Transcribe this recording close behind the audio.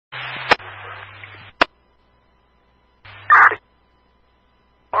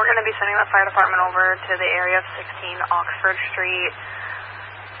going to be sending the fire department over to the area of 16 Oxford Street.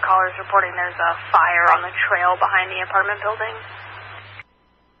 Callers reporting there's a fire on the trail behind the apartment building.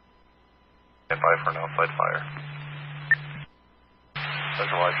 Stand by for an outside fire.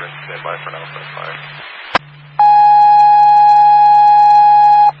 Centralizer, stand by for an outside fire.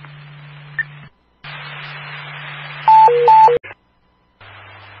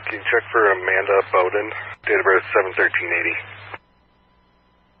 Can you check for Amanda Bowden? Date of birth 7/13/80.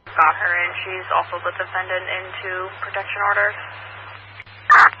 Got her, and she's also the defendant into protection orders.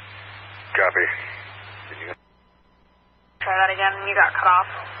 Copy. Try that again. You got cut off.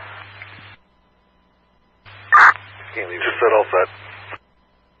 Can't leave. Just set all set.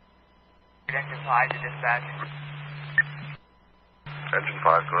 Engine 5 to dispatch. Engine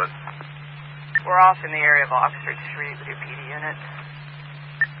 5, go ahead. We're off in the area of Oxford Street with your PD unit.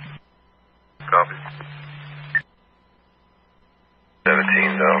 Copy.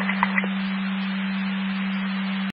 17 though.